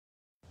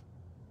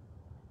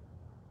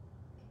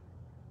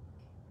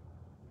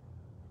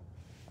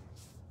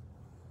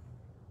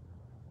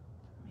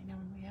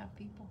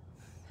people.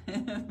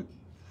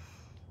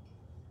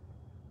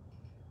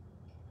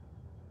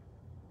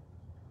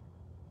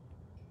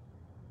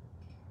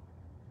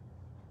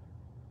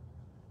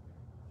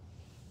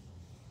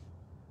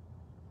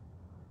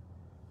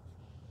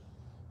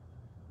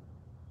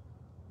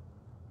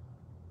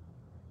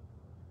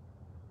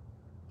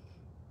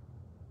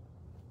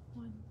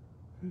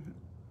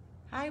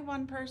 Hi,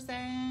 one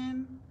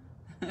person.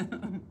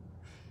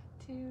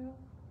 2.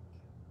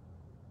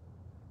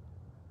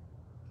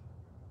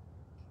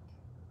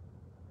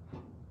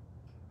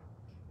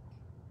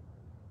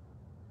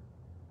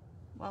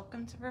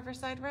 Welcome to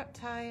Riverside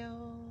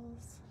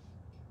Reptiles.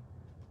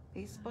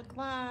 Facebook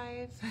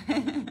Live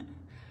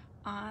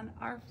on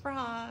our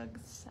frogs.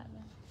 7,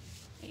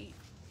 8.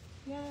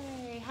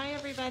 Yay. Hi,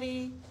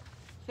 everybody.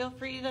 Feel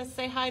free to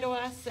say hi to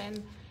us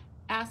and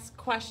ask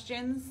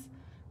questions.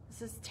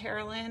 This is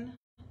Terilyn,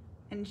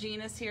 and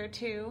Gina's here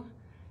too.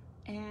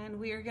 And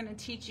we are going to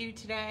teach you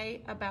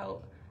today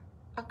about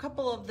a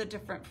couple of the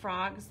different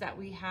frogs that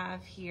we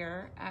have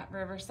here at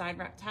Riverside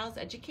Reptiles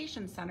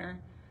Education Center.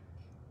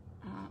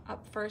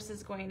 Up first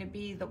is going to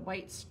be the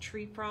White's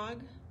tree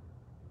frog.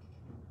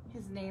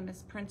 His name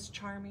is Prince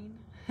Charming.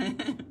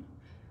 And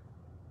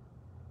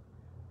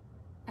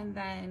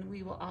then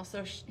we will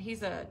also,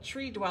 he's a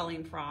tree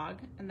dwelling frog,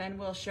 and then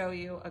we'll show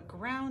you a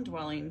ground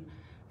dwelling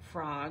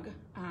frog,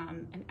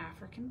 an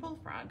African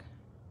bullfrog.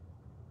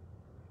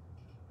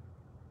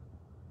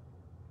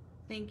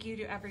 Thank you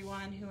to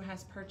everyone who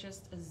has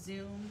purchased a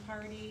Zoom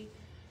party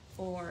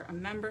or a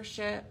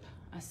membership,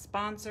 a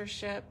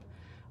sponsorship,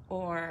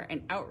 or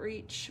an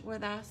outreach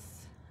with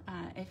us.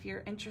 If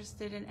you're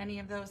interested in any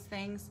of those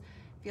things,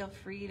 feel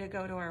free to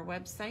go to our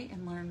website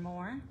and learn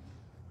more.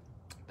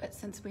 But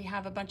since we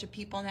have a bunch of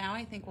people now,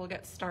 I think we'll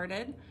get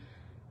started.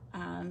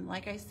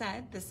 Like I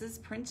said, this is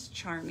Prince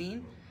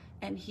Charming,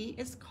 and he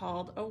is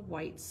called a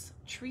White's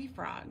tree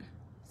frog.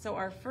 So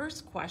our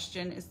first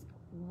question is,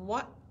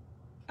 what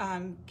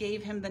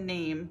gave him the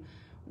name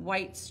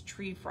White's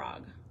tree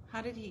frog?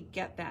 How did he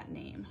get that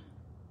name?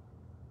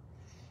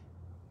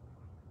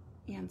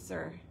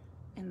 Answer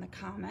in the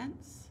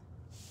comments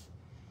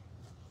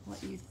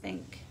what you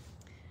think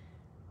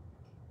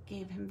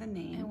gave him the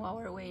name. And while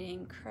we're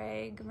waiting,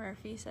 Craig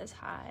Murphy says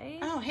hi.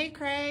 Oh, hey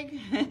Craig.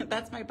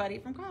 That's my buddy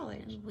from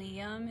college. And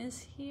Liam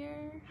is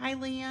here. Hi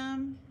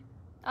Liam.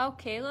 Oh,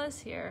 Kayla's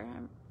here.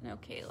 No,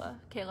 Kayla.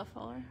 Kayla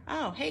Fuller.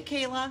 Oh, hey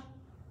Kayla.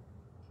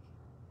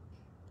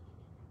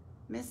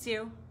 Miss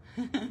you.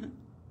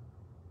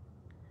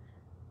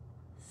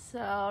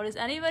 So, does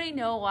anybody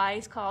know why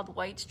he's called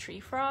White's tree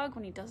frog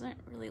when he doesn't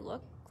really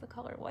look the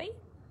color white?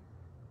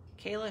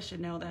 Kayla should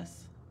know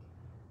this.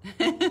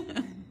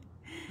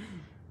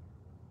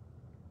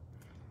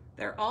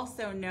 They're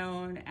also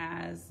known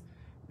as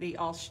the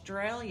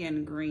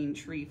Australian green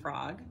tree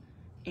frog,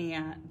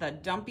 and the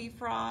dumpy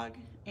frog,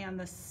 and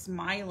the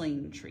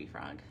smiling tree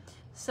frog.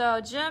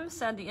 So, Jim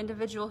said the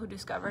individual who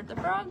discovered the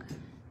frog?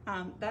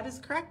 That is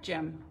correct,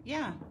 Jim.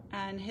 Yeah,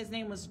 and his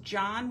name was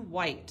John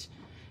White.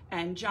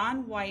 And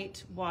John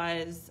White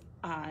was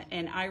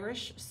an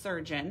Irish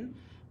surgeon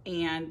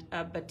and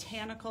a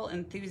botanical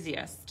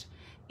enthusiast.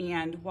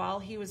 And while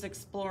he was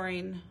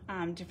exploring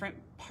different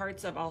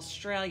parts of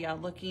Australia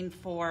looking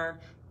for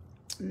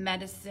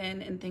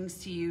medicine and things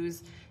to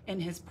use in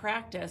his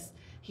practice,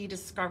 he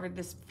discovered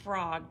this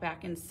frog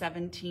back in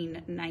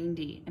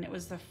 1790. And it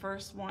was the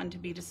first one to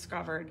be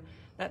discovered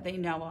that they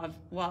know of,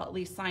 well, at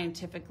least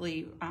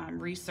scientifically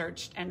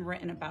researched and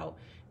written about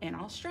in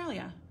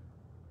Australia.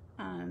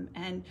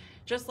 And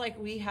just like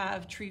we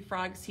have tree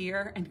frogs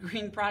here and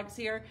green frogs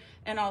here,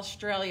 in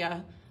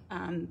Australia,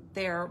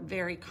 they're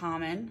very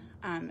common,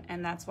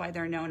 and that's why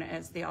they're known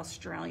as the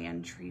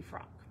Australian tree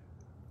frog.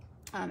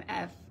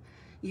 If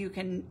you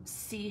can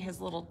see his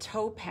little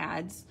toe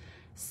pads,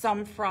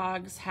 some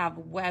frogs have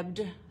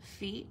webbed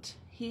feet.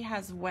 He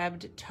has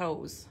webbed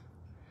toes.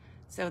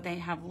 So they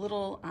have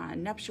little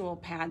nuptial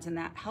pads, and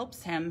that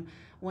helps him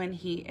when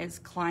he is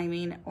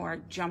climbing or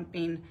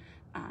jumping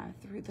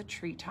through the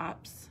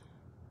treetops.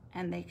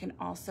 And they can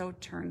also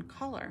turn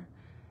color.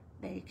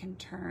 They can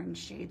turn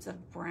shades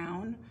of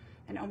brown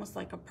and almost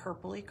like a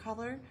purpley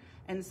color,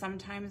 and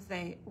sometimes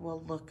they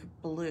will look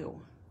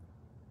blue.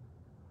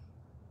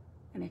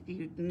 And if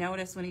you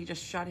notice when he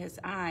just shut his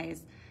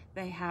eyes,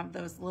 they have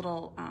those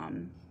little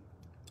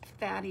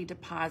fatty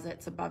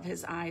deposits above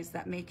his eyes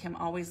that make him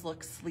always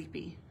look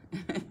sleepy.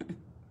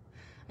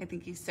 I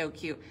think he's so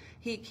cute.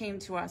 He came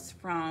to us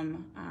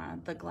from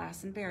the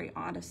Glastonbury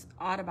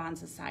Audubon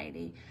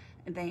Society.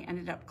 They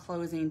ended up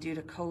closing due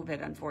to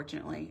COVID,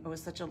 unfortunately. It was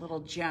such a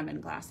little gem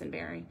in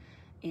Glastonbury.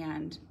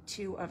 And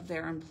 2 of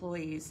their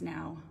employees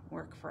now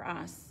work for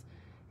us,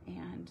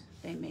 and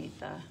they made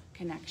the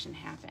connection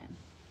happen.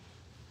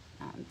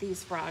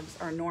 These frogs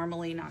are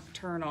normally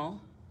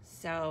nocturnal,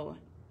 so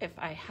if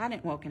I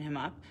hadn't woken him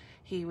up,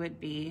 he would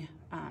be,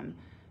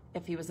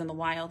 if he was in the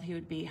wild, he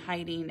would be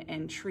hiding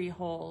in tree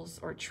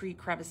holes or tree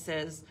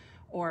crevices,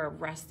 or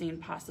resting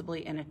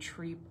possibly in a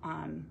tree,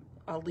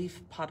 a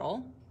leaf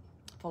puddle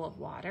full of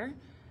water.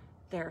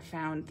 They're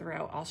found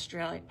throughout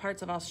Australia,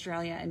 parts of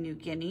Australia and New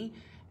Guinea,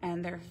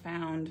 and they're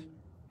found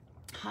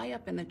high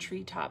up in the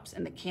treetops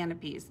and the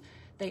canopies.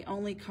 They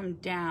only come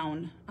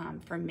down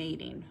for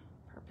mating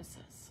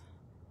purposes.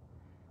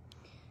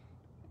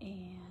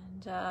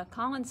 And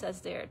Colin says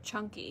they're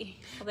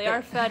chunky. Well, they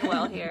are fed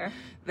well here.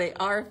 They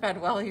are fed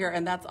well here,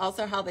 and that's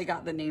also how they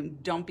got the name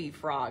dumpy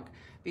frog,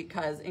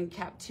 because in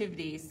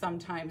captivity,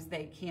 sometimes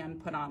they can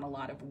put on a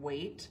lot of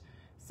weight,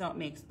 so it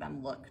makes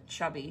them look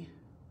chubby.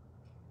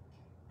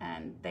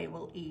 And they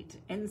will eat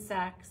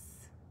insects,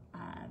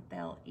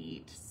 they'll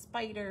eat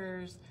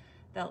spiders,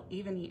 they'll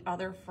even eat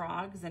other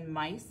frogs and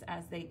mice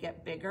as they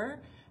get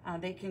bigger.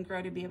 They can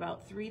grow to be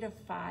about 3 to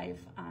 5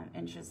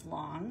 inches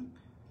long.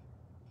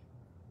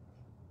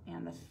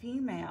 And the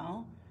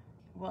female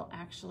will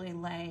actually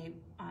lay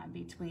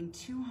between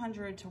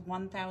 200 to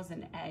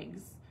 1,000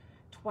 eggs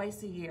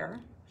twice a year.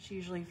 She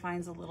usually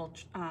finds a little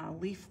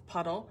leaf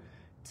puddle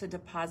to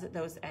deposit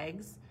those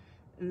eggs.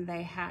 And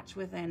they hatch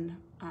within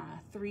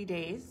 3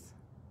 days,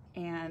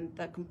 and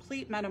the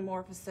complete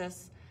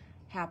metamorphosis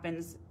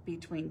happens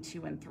between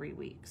 2 and 3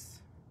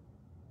 weeks.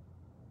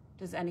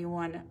 Does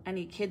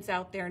any kids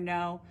out there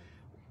know,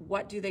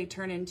 what do they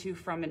turn into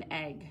from an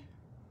egg?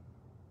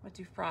 What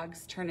do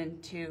frogs turn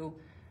into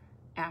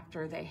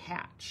after they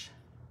hatch?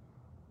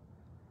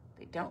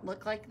 They don't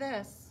look like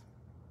this.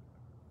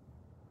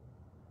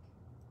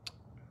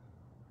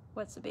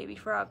 What's the baby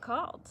frog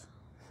called?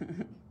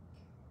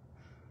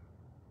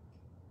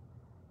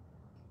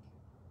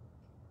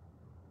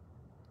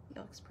 He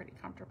looks pretty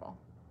comfortable.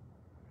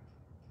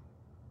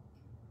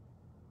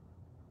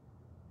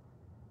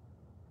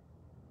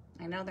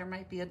 I know there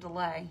might be a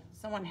delay.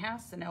 Someone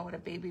has to know what a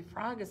baby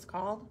frog is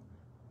called.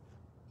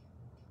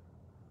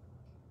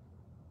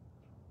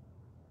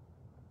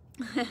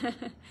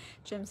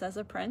 Jim says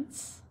a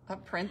prince. A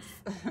prince.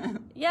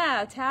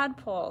 Yeah,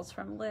 tadpoles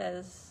from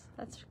Liz.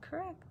 That's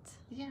correct.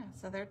 Yeah,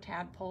 so they're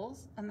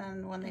tadpoles, and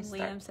then when they And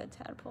start, Liam said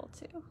tadpole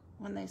too.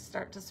 when they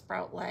start to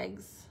sprout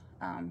legs,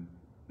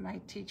 my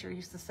teacher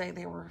used to say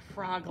they were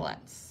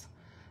froglets.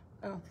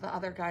 Oh, the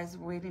other guy's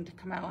waiting to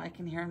come out. I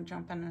can hear him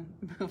jumping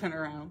and moving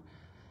around.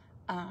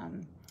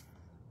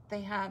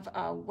 They have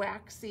a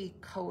waxy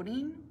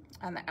coating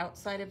on the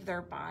outside of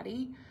their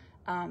body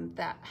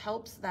that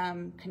helps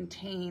them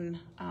contain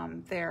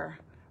their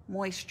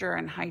moisture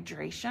and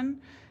hydration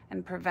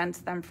and prevents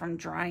them from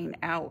drying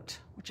out,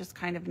 which is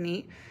kind of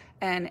neat.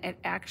 And it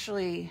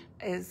actually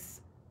is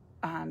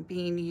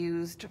being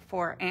used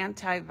for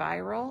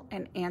antiviral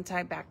and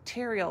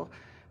antibacterial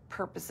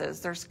purposes.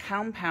 There's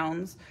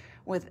compounds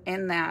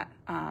within that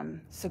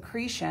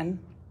secretion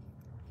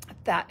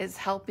that is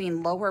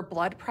helping lower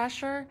blood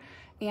pressure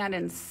and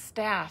in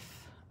staph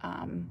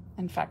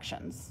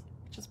infections,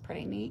 which is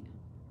pretty neat.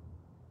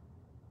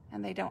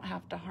 And they don't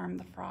have to harm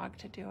the frog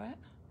to do it.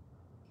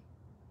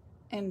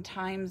 In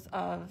times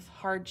of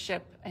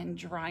hardship and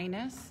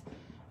dryness,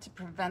 to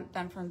prevent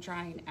them from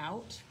drying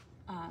out,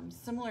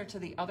 similar to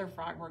the other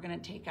frog we're going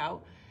to take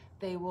out,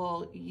 they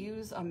will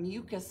use a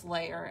mucus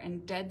layer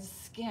and dead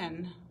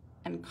skin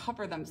and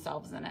cover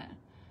themselves in it.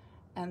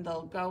 And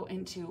they'll go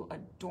into a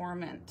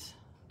dormant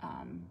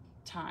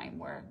time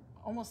where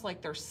almost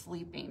like they're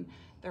sleeping,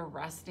 they're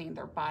resting,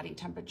 their body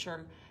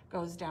temperature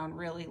goes down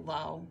really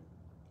low,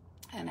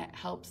 and it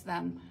helps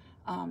them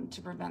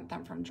to prevent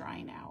them from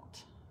drying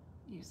out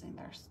using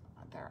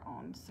their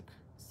own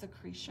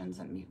secretions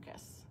and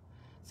mucus.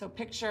 So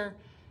picture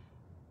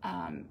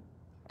in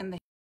the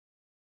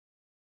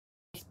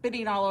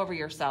spitting all over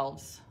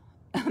yourselves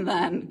and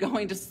then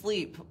going to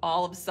sleep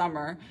all of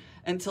summer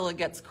until it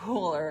gets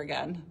cooler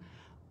again.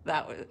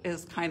 That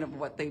is kind of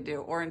what they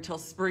do, or until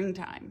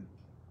springtime.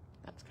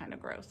 That's kind of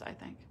gross, I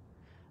think.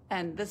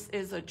 And this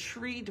is a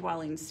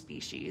tree-dwelling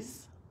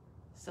species,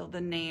 so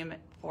the name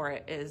for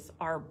it is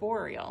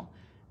arboreal,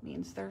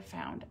 means they're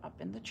found up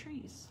in the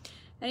trees.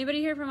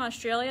 Anybody here from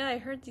Australia? I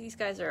heard these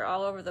guys are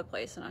all over the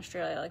place in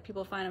Australia. Like,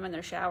 people find them in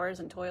their showers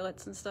and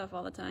toilets and stuff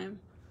all the time.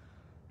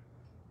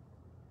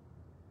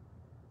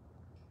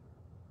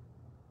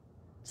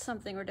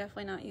 Something we're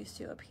definitely not used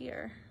to up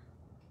here.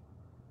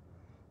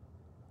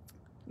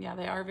 Yeah,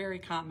 they are very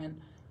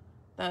common.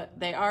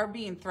 They are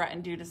being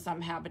threatened due to some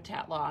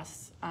habitat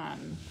loss,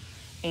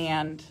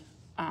 and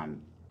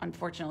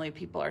unfortunately,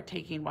 people are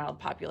taking wild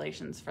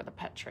populations for the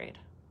pet trade.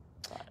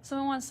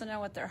 Someone wants to know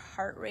what their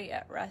heart rate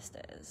at rest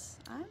is.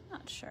 I'm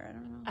not sure. I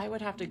don't know. I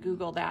would have to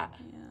Google that.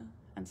 Yeah.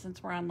 And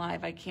since we're on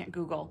live, I can't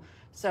Google.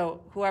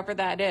 So whoever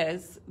that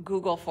is,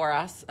 Google for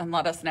us and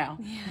let us know.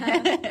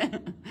 Yeah.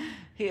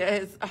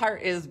 His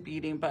heart is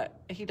beating, but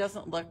he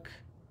doesn't look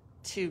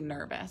too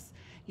nervous.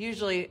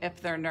 Usually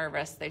if they're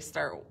nervous, they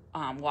start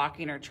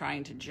walking or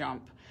trying to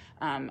jump.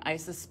 I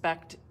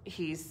suspect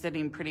he's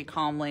sitting pretty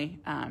calmly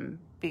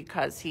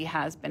because he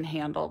has been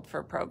handled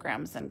for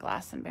programs in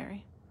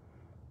Glastonbury.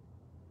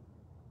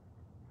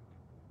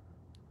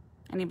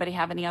 Anybody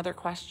have any other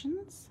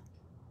questions?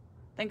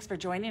 Thanks for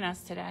joining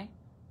us today.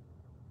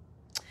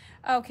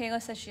 Oh,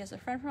 Kayla says she has a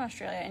friend from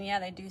Australia, and yeah,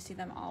 they do see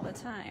them all the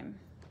time.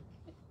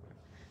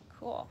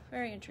 Cool.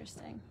 Very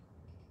interesting.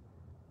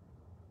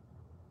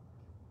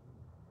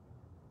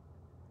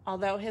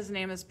 although his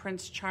name is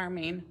Prince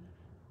Charming,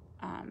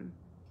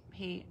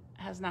 he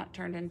has not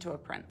turned into a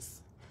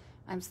prince.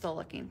 I'm still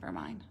looking for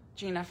mine.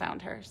 Gina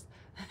found hers.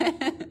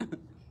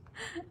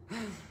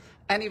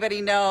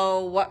 Anybody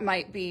know what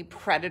might be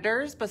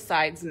predators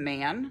besides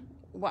man?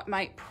 What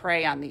might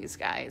prey on these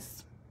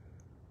guys?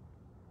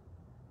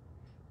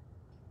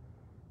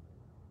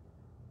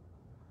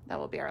 That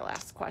will be our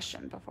last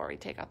question before we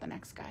take out the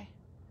next guy.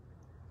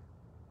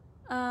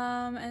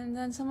 And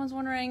then someone's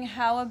wondering,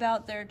 how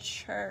about their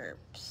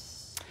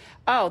chirps?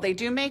 Oh, they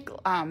do make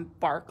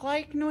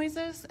bark-like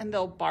noises, and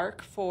they'll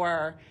bark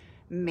for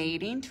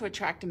mating to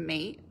attract a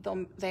mate.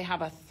 They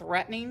have a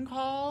threatening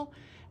call,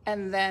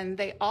 and then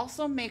they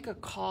also make a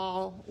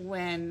call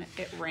when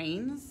it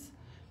rains,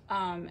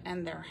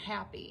 and they're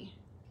happy.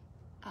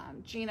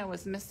 Gina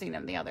was missing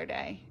him the other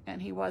day,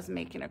 and he was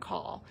making a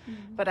call,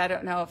 but I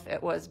don't know if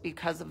it was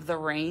because of the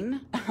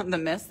rain, the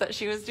mist that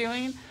she was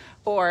doing,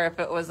 or if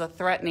it was a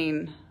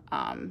threatening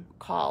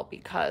call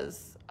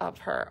because of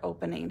her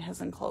opening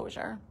his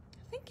enclosure.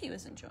 I think he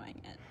was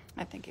enjoying it.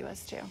 I think he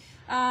was too.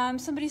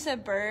 Somebody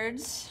said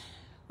birds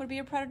would be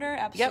a predator.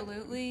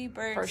 Absolutely. Yep.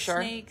 Birds, for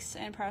sure. Snakes,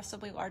 and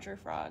possibly larger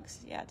frogs.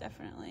 Yeah,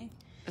 definitely.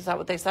 Is that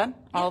what they said?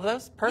 All of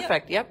those?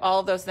 Perfect. Yep. All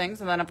of those things.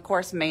 And then, of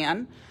course,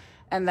 man.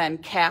 And then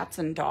cats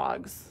and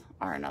dogs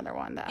are another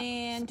one that.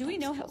 And do we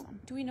know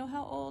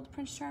how old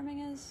Prince Charming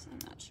is? I'm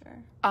not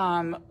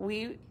sure.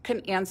 We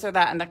can answer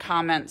that in the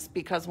comments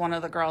because one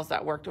of the girls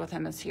that worked with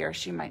him is here.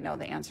 She might know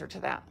the answer to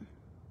that.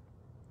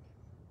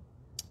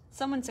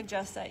 Someone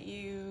suggests that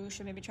you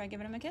should maybe try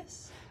giving him a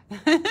kiss.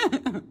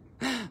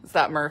 Is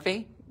that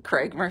Murphy?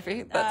 Craig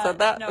Murphy that said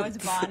that? No, it's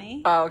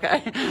Bonnie. Oh,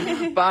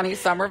 okay. Bonnie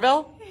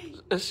Somerville?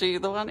 Is she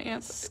the one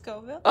answering?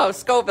 Scoville. Oh,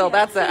 Scoville, yeah.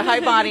 That's it. Hi,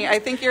 Bonnie. I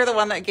think you're the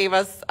one that gave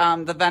us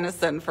the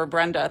venison for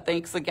Brenda.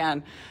 Thanks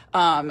again.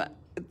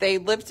 They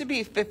live to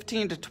be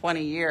 15 to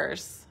 20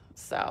 years.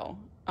 So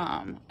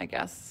I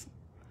guess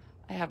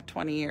I have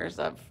 20 years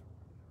of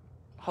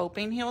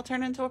hoping he'll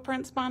turn into a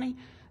prince, Bonnie.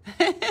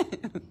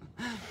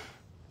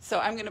 So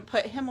I'm going to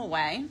put him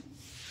away.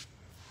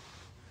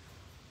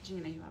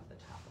 Gina, you have the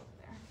top over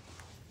there.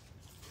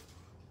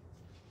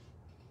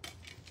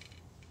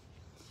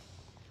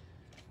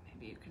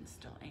 Maybe you can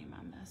still aim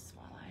on this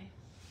while I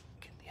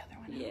get the other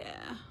one out.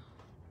 Yeah.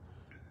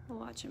 We'll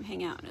watch him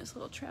hang out in his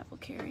little travel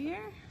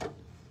carrier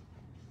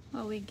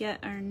while we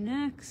get our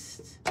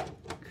next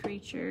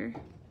creature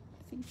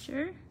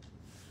feature.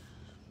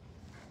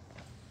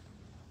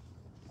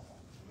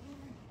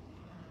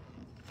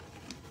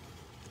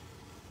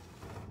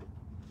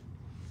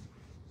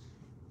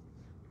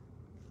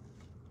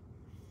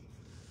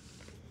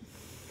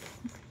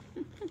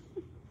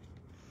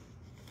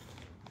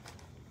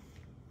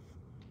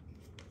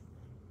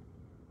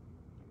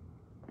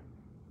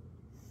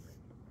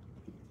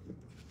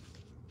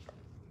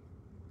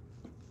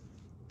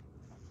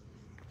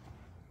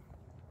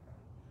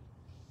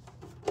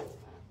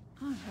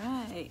 All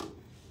right.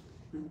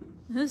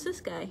 Who's this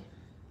guy?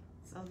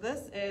 So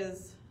this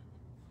is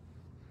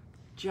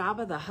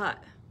Jabba the Hutt.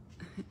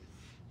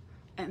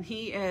 And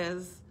he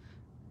is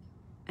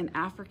an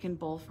African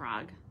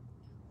bullfrog.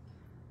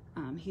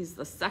 He's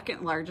the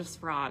second largest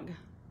frog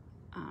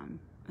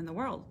in the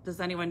world.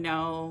 Does anyone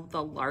know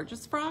the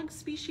largest frog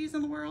species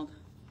in the world?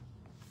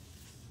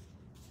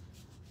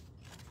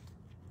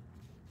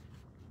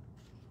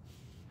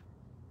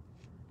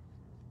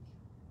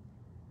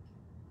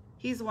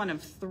 He's one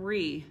of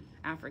 3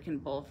 African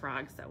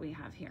bullfrogs that we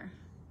have here.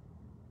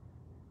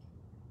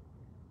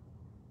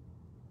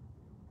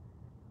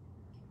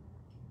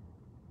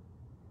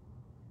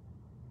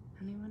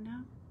 Anyone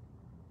know?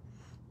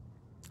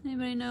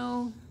 Anybody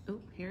know Oh,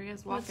 here he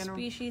is what walking.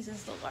 species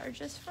is the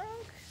largest frog?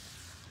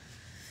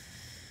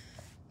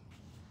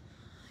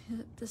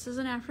 This is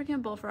an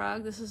African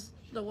bullfrog. This is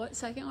the what,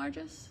 second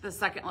largest? The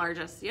second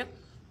largest, yep.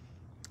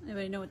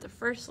 Anybody know what the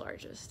first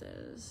largest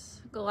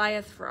is?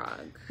 Goliath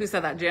frog. Who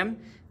said that, Jim?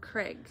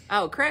 Craig.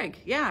 Oh, Craig.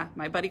 Yeah,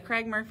 my buddy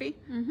Craig Murphy.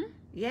 Mm-hmm.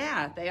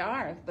 Yeah, they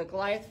are. The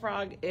Goliath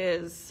frog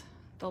is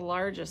the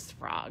largest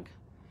frog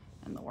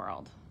in the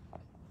world.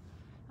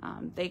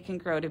 They can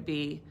grow to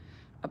be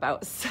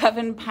about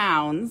 7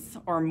 pounds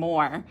or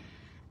more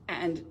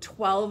and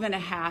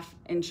 12.5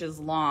 inches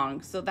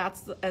long. So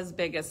that's as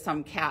big as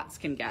some cats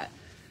can get.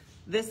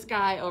 This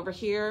guy over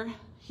here,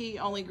 he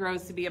only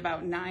grows to be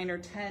about 9 or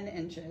 10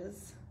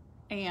 inches.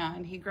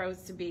 And he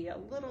grows to be a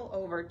little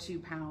over 2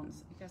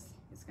 pounds. I guess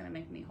he's gonna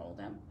make me hold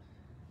him.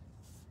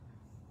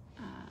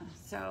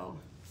 So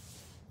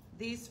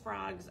these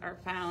frogs are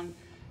found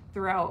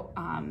throughout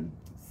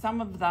some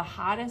of the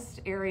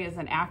hottest areas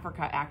in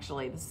Africa,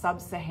 actually, the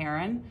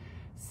sub-Saharan.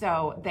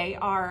 So they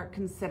are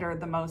considered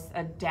the most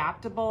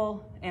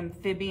adaptable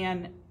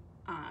amphibian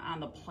on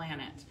the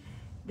planet.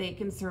 They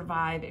can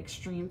survive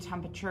extreme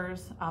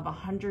temperatures of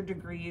 100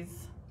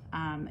 degrees.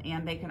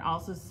 And they can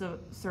also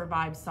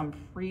survive some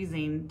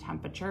freezing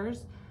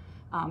temperatures.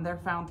 They're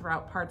found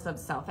throughout parts of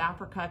South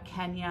Africa,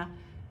 Kenya,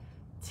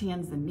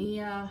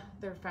 Tanzania.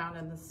 They're found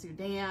in the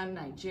Sudan,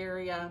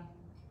 Nigeria.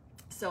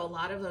 So a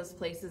lot of those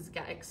places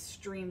get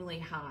extremely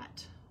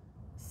hot.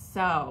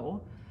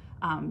 So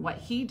what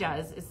he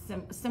does is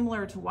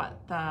similar to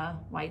what the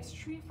White's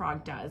tree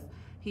frog does.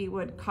 He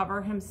would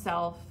cover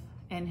himself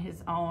in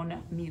his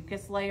own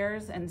mucus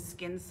layers and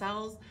skin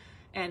cells,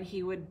 and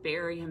he would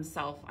bury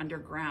himself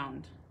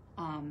underground.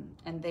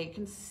 And they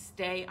can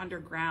stay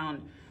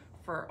underground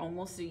for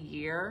almost a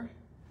year,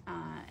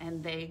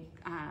 and they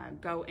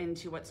go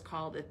into what's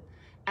called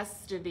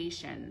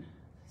estivation.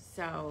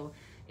 So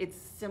it's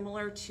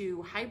similar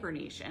to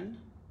hibernation,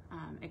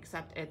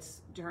 except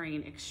it's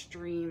during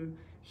extreme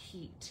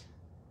heat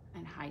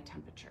and high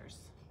temperatures.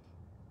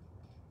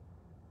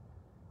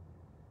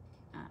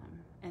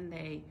 And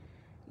they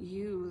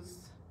use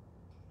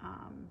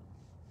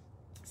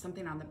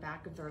something on the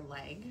back of their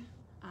leg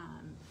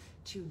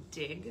to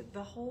dig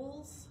the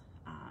holes.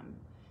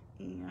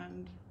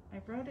 And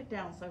I wrote it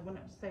down so I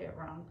wouldn't say it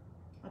wrong.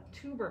 A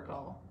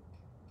tubercle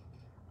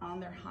on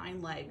their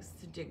hind legs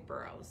to dig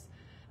burrows.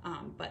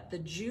 But the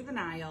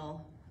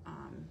juvenile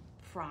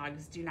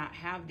frogs do not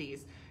have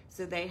these,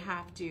 so they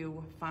have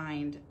to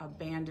find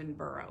abandoned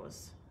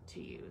burrows to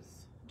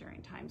use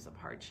during times of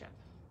hardship.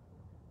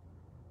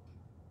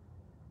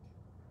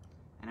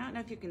 And I don't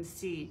know if you can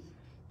see,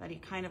 but he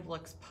kind of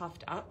looks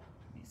puffed up.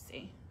 Let me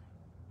see.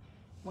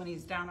 When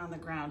he's down on the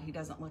ground, he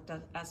doesn't look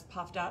as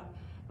puffed up,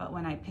 but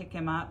when I pick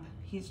him up,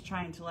 he's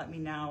trying to let me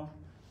know,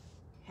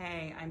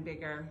 hey, I'm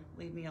bigger,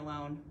 leave me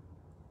alone.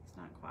 He's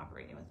not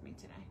cooperating with me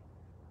today.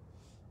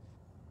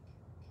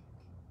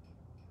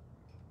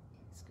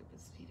 Scoop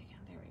his feet again,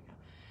 there we go.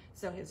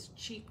 So his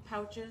cheek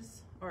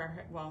pouches,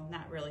 or well,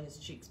 not really his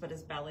cheeks, but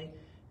his belly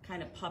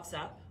kind of puffs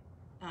up,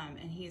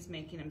 and he's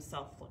making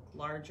himself look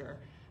larger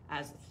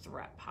as a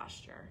threat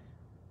posture.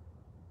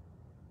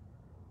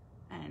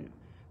 And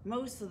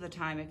most of the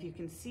time, if you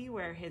can see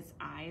where his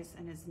eyes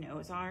and his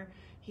nose are,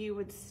 he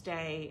would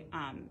stay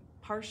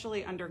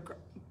partially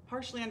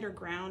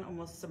underground,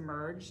 almost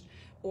submerged,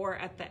 or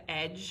at the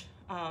edge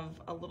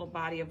of a little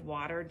body of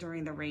water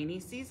during the rainy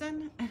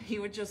season. And he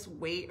would just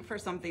wait for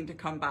something to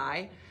come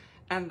by,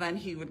 and then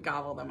he would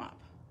gobble them up.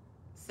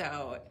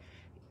 So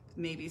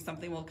maybe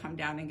something will come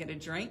down and get a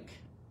drink,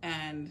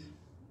 and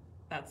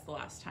that's the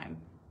last time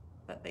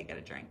that they get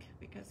a drink,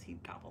 because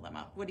he'd gobble them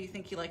up. What do you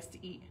think he likes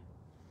to eat?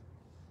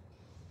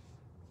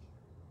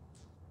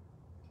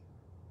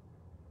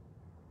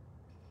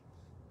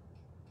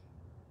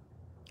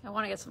 I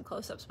want to get some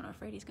close-ups, but I'm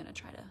afraid he's going to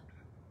try to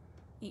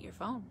eat your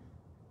phone.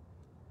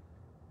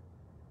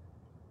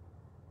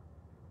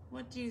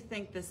 What do you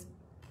think this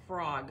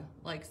frog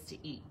likes to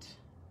eat?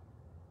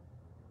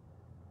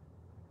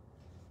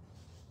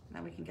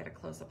 Now we can get a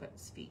close-up at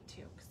his feet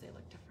too, because they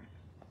look different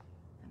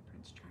than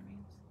Prince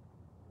Charming's.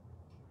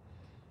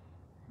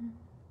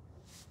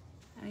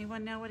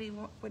 Anyone know what he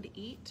would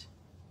eat?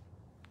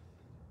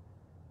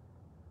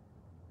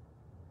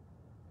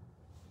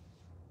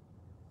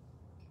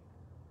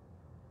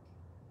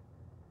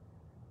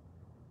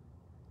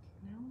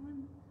 No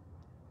one?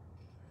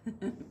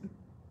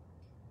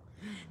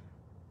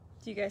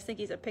 Do you guys think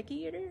he's a picky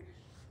eater?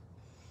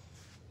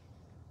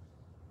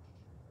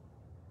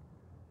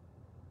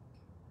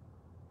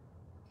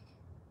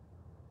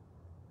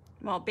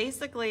 Well,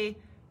 basically,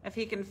 if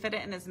he can fit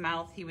it in his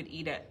mouth, he would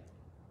eat it.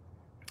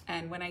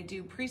 And when I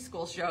do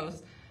preschool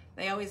shows,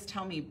 they always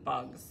tell me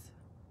bugs.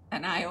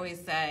 And I always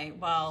say,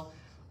 well,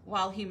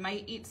 while he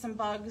might eat some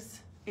bugs,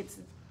 it's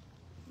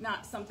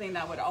not something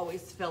that would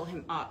always fill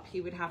him up.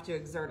 He would have to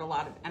exert a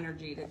lot of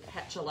energy to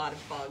catch a lot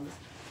of bugs.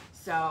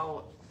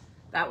 So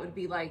that would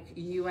be like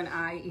you and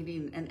I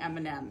eating an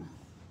M&M.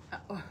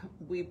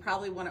 We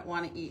probably wouldn't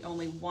want to eat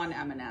only one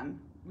M&M.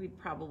 We'd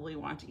probably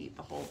want to eat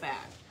the whole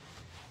bag.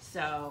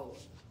 So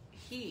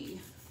he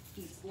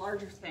eats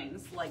larger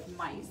things like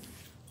mice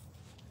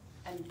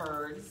and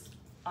birds,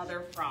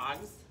 other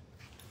frogs.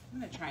 I'm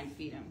gonna try and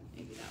feed him.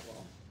 Maybe that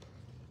will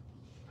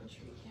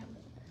treat him.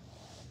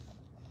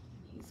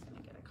 He's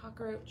gonna get a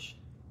cockroach.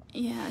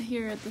 Yeah,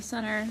 here at the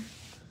center,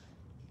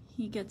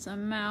 he gets a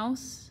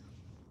mouse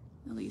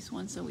at least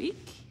once a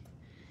week.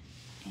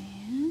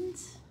 And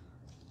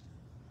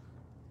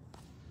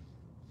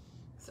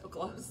so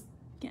close.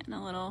 Getting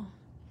a little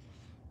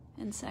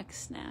insect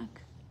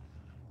snack.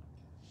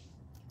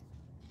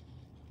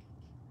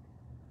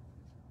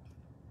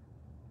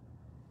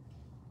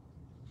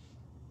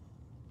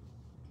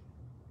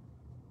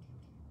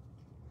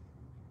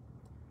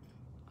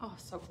 Oh,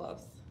 so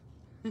close.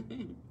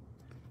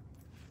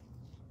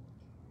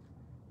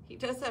 He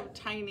does have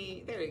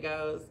tiny, there he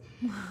goes.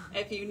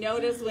 If you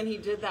notice when he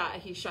did that,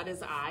 he shut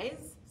his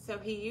eyes. So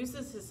he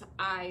uses his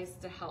eyes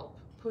to help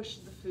push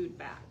the food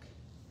back.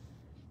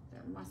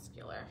 They're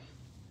muscular.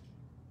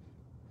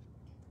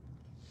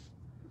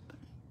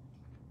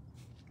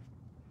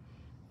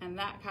 And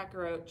that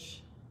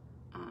cockroach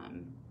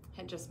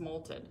had just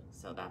molted,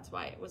 so that's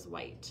why it was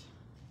white.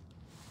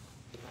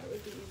 That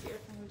would be easier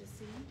for him to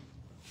see.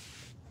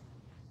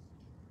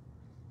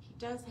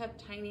 He does have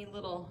tiny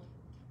little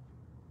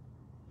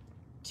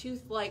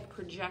tooth-like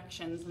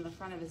projections in the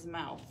front of his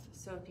mouth,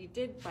 so if he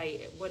did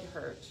bite, it would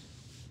hurt.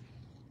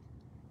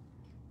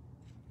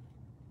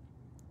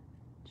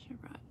 She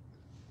brought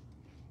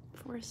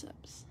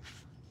forceps.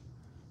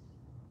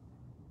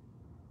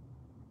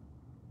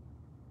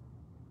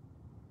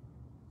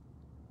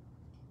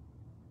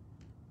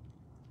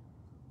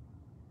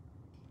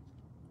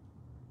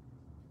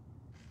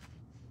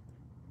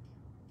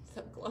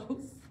 So close.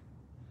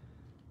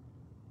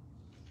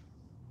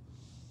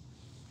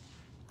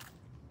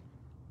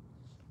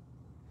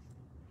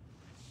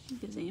 I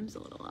think his aim's a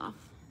little off.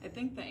 I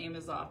think the aim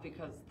is off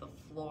because the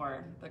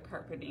floor, the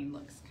carpeting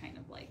looks kind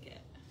of like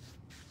it.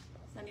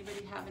 Does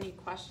anybody have any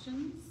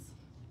questions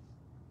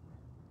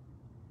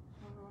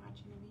while we're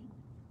watching him eat?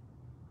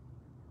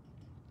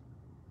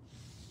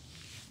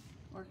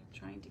 Or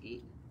trying to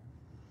eat?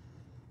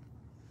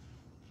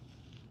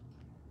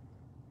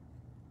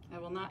 I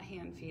will not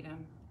hand feed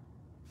him.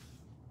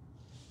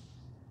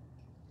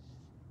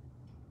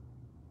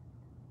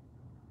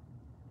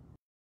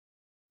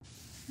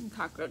 And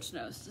cockroach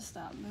knows to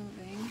stop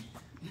moving.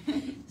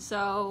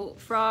 So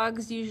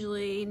frogs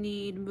usually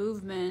need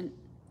movement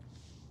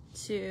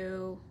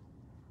to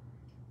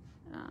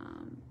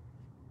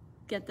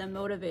get them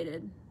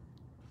motivated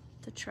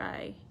to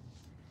try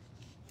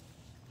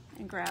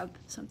and grab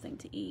something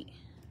to eat.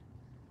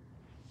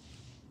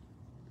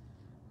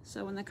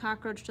 So when the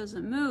cockroach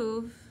doesn't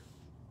move,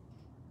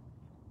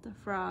 the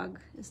frog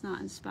is not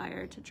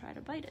inspired to try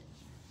to bite it.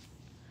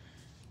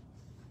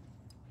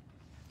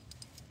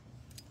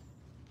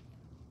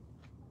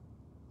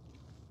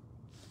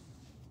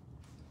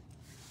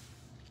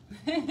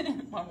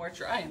 One more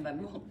try and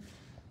then we'll...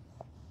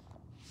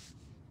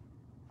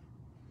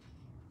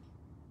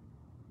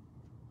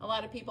 A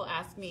lot of people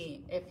ask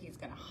me if he's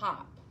gonna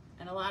hop,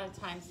 and a lot of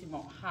times he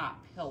won't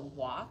hop, he'll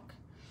walk.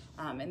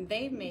 And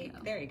they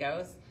make, there he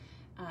goes,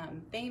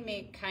 they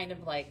make kind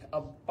of like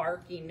a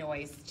barky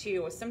noise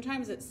too.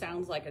 Sometimes it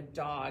sounds like a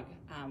dog.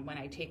 When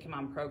I take him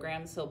on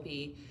programs, he'll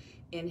be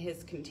in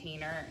his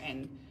container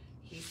and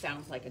he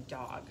sounds like a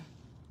dog.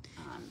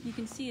 You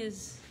can see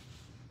his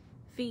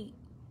feet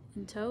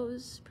and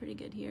toes pretty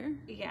good here.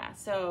 Yeah,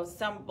 so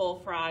some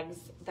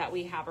bullfrogs that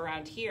we have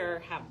around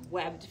here have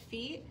webbed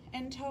feet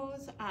and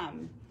toes.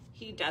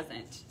 He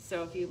doesn't.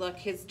 So if you look,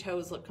 his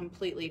toes look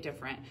completely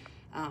different.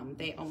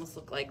 They almost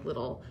look like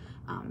little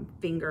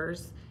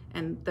fingers,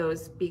 and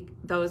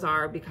those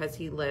are because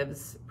he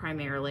lives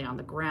primarily on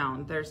the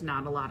ground. There's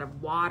not a lot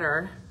of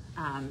water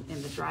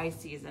in the dry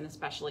season,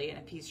 especially, and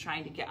if he's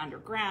trying to get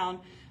underground,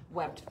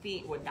 webbed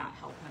feet would not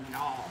help him at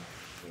all.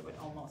 They would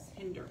almost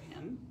hinder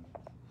him.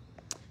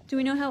 Do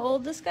we know how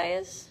old this guy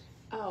is?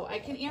 Oh, I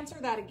can answer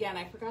that again.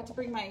 I forgot to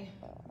bring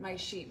my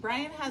sheet.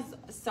 Brian has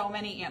so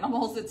many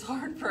animals, it's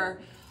hard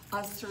for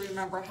us to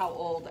remember how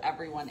old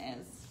everyone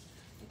is.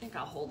 I think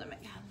I'll hold him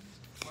again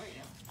for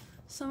you.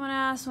 Someone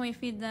asked, when we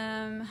feed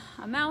them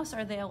a mouse,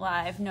 are they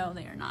alive? No,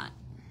 they are not.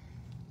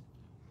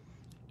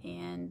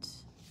 And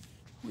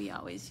we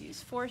always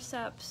use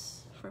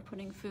forceps for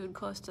putting food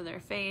close to their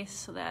face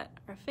so that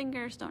our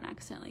fingers don't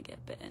accidentally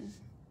get bitten.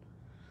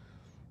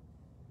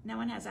 No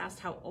one has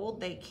asked how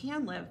old they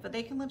can live, but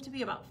they can live to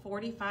be about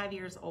 45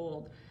 years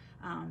old.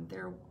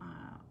 They're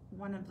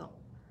one of the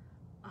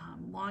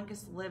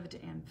longest lived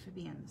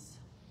amphibians,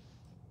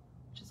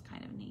 which is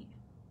kind of neat.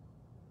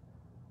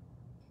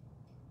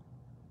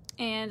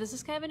 And does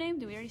this guy have a name?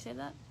 Did we already say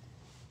that?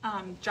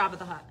 Jabba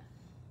the Hutt.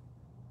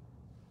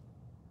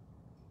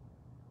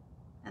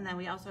 And then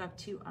we also have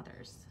two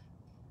others.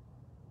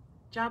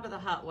 Jabba the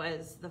Hutt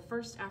was the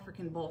first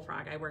African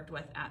bullfrog I worked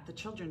with at the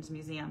Children's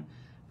Museum.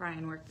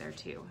 Brian worked there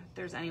too. If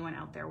there's anyone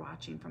out there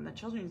watching from the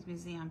Children's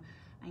Museum,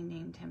 I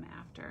named him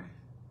after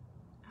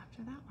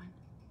that one.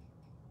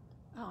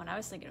 Oh, and I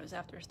was thinking it was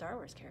after a Star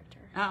Wars character.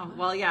 Oh,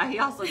 well, yeah, he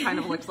also kind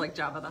of looks like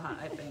Jabba the Hutt,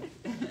 I think.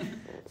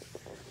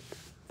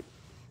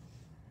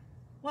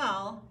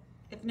 Well,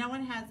 if no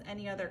one has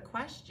any other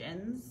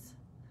questions,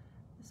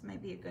 this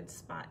might be a good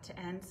spot to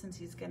end since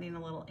he's getting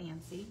a little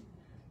antsy.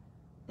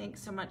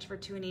 Thanks so much for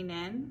tuning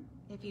in.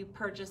 If you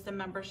purchased a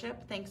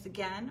membership, thanks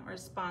again, or a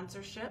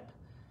sponsorship.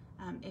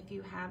 If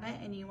you haven't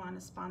and you want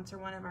to sponsor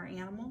one of our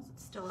animals,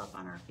 it's still up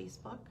on our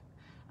Facebook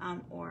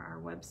or our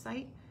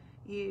website.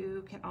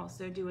 You can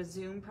also do a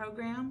Zoom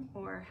program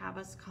or have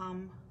us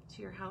come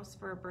to your house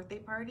for a birthday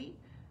party.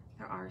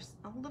 There are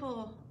a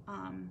little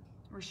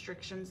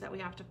restrictions that we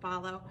have to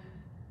follow.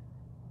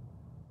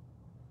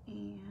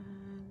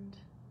 And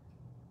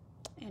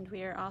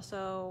we are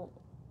also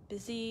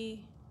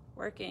busy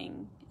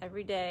working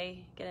every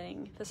day,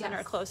 getting the center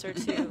Yes. closer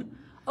to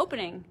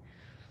opening.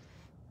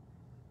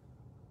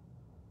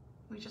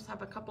 We just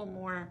have a couple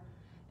more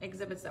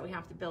exhibits that we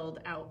have to build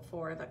out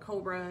for the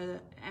cobra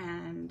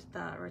and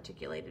the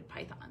reticulated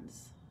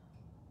pythons.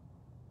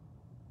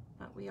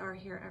 But we are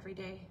here every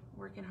day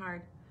working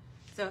hard.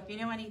 So if you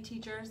know any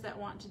teachers that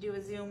want to do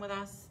a Zoom with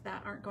us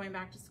that aren't going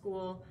back to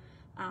school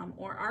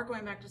or are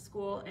going back to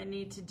school and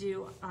need to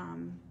do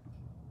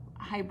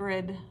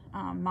hybrid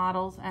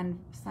models and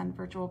send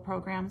virtual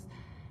programs,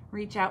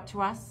 reach out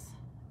to us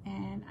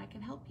and I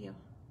can help you.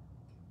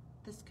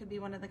 This could be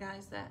one of the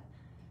guys that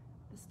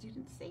the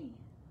students see.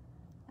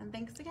 And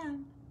thanks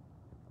again.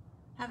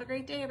 Have a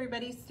great day,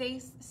 everybody. Stay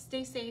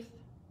safe.